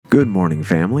Good morning,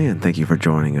 family, and thank you for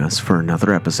joining us for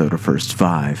another episode of First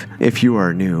Five. If you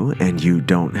are new and you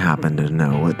don't happen to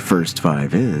know what First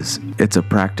Five is, it's a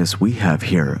practice we have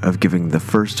here of giving the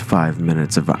first 5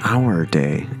 minutes of our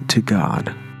day to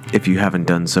God. If you haven't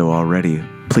done so already,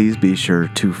 please be sure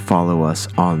to follow us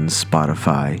on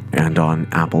Spotify and on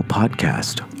Apple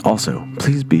Podcast. Also,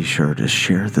 please be sure to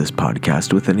share this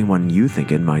podcast with anyone you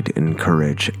think it might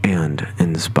encourage and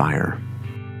inspire.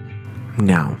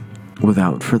 Now,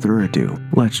 without further ado,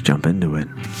 let's jump into it.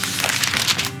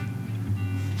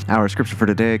 Our scripture for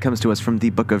today comes to us from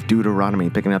the book of Deuteronomy,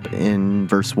 picking up in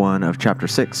verse 1 of chapter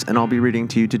 6, and I'll be reading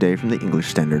to you today from the English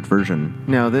Standard Version.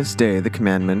 Now this day the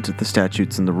commandment, the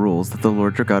statutes, and the rules that the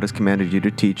Lord your God has commanded you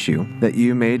to teach you, that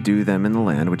you may do them in the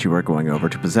land which you are going over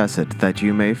to possess it, that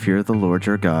you may fear the Lord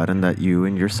your God, and that you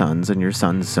and your sons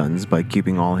sons, by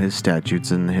keeping all his statutes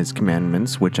and his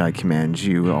commandments, which I command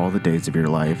you all the days of your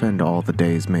life, and all the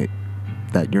days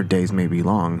that your days may be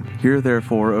long. Hear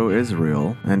therefore, O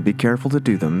Israel, and be careful to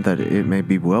do them, that it may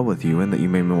be well with you, and that you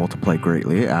may multiply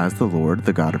greatly, as the Lord,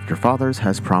 the God of your fathers,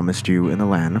 has promised you in the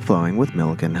land flowing with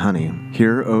milk and honey.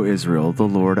 Hear, O Israel, the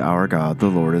Lord our God, the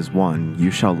Lord is one.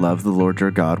 You shall love the Lord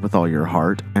your God with all your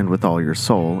heart, and with all your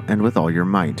soul, and with all your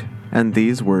might. And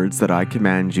these words that I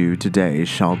command you today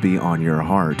shall be on your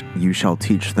heart. You shall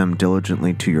teach them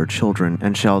diligently to your children,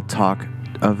 and shall talk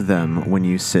of them when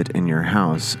you sit in your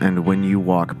house, and when you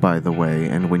walk by the way,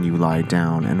 and when you lie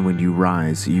down, and when you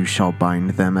rise. You shall bind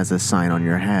them as a sign on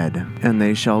your head, and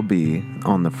they shall be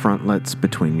on the frontlets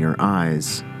between your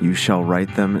eyes. You shall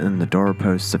write them in the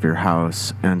doorposts of your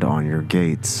house and on your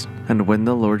gates. And when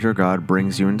the Lord your God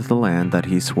brings you into the land that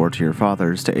he swore to your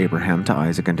fathers, to Abraham, to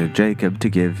Isaac, and to Jacob, to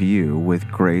give you,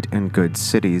 with great and good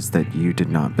cities that you did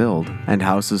not build, and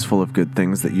houses full of good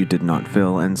things that you did not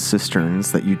fill, and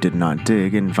cisterns that you did not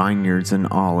dig, and vineyards and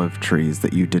olive trees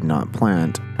that you did not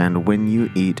plant, and when you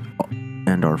eat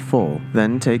and are full,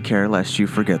 then take care lest you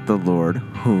forget the Lord,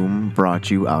 whom brought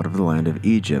you out of the land of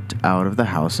Egypt, out of the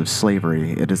house of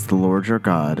slavery. It is the Lord your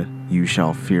God. You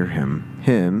shall fear him.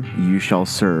 Him you shall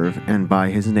serve, and by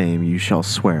his name you shall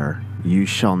swear. You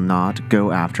shall not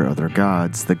go after other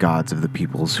gods, the gods of the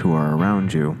peoples who are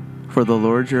around you. For the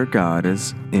Lord your God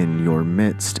is in your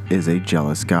midst, is a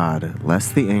jealous God,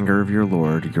 lest the anger of your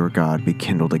Lord your God be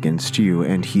kindled against you,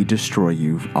 and he destroy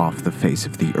you off the face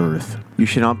of the earth. You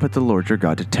shall not put the Lord your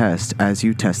God to test, as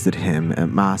you tested him at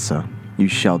Massah. You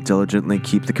shall diligently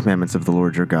keep the commandments of the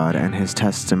Lord your God, and his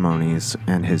testimonies,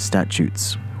 and his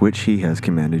statutes, which he has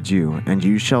commanded you, and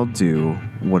you shall do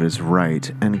what is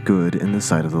right and good in the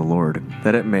sight of the Lord,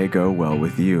 that it may go well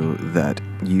with you, that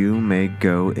you may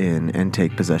go in and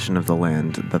take possession of the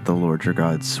land that the Lord your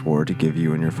God swore to give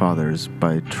you and your fathers,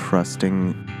 by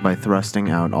thrusting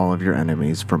out all of your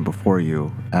enemies from before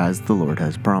you, as the Lord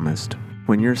has promised.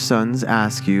 When your sons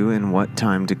ask you in what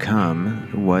time to come,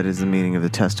 what is the meaning of the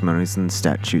testimonies and the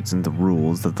statutes and the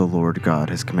rules that the Lord God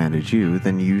has commanded you,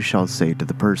 then you shall say to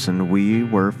the person, we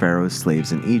were Pharaoh's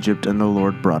slaves in Egypt, and the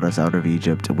Lord brought us out of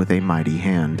Egypt with a mighty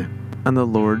hand. And the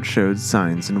Lord showed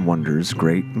signs and wonders,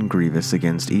 great and grievous,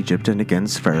 against Egypt and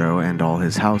against Pharaoh and all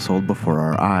his household before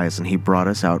our eyes, and he brought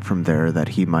us out from there that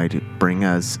he might bring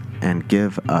us and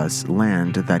give us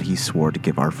land that he swore to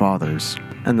give our fathers.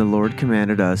 And the Lord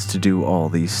commanded us to do all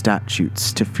these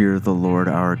statutes, to fear the Lord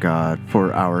our God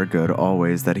for our good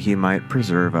always, that he might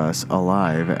preserve us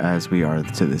alive as we are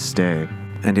to this day.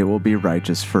 And it will be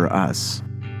righteous for us,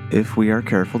 if we are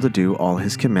careful to do all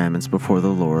his commandments before the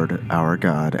Lord our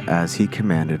God, as he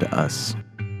commanded us.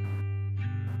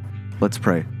 Let's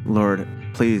pray. Lord,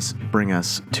 please bring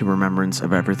us to remembrance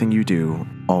of everything you do,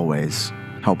 always.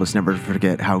 Help us never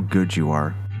forget how good you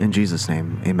are. In Jesus'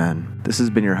 name, amen. This has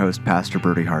been your host, Pastor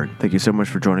Bertie Hart. Thank you so much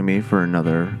for joining me for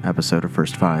another episode of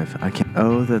First Five.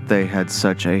 Oh, that they had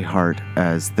such a heart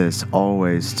as this,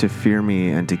 always to fear me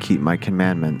and to keep my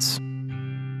commandments.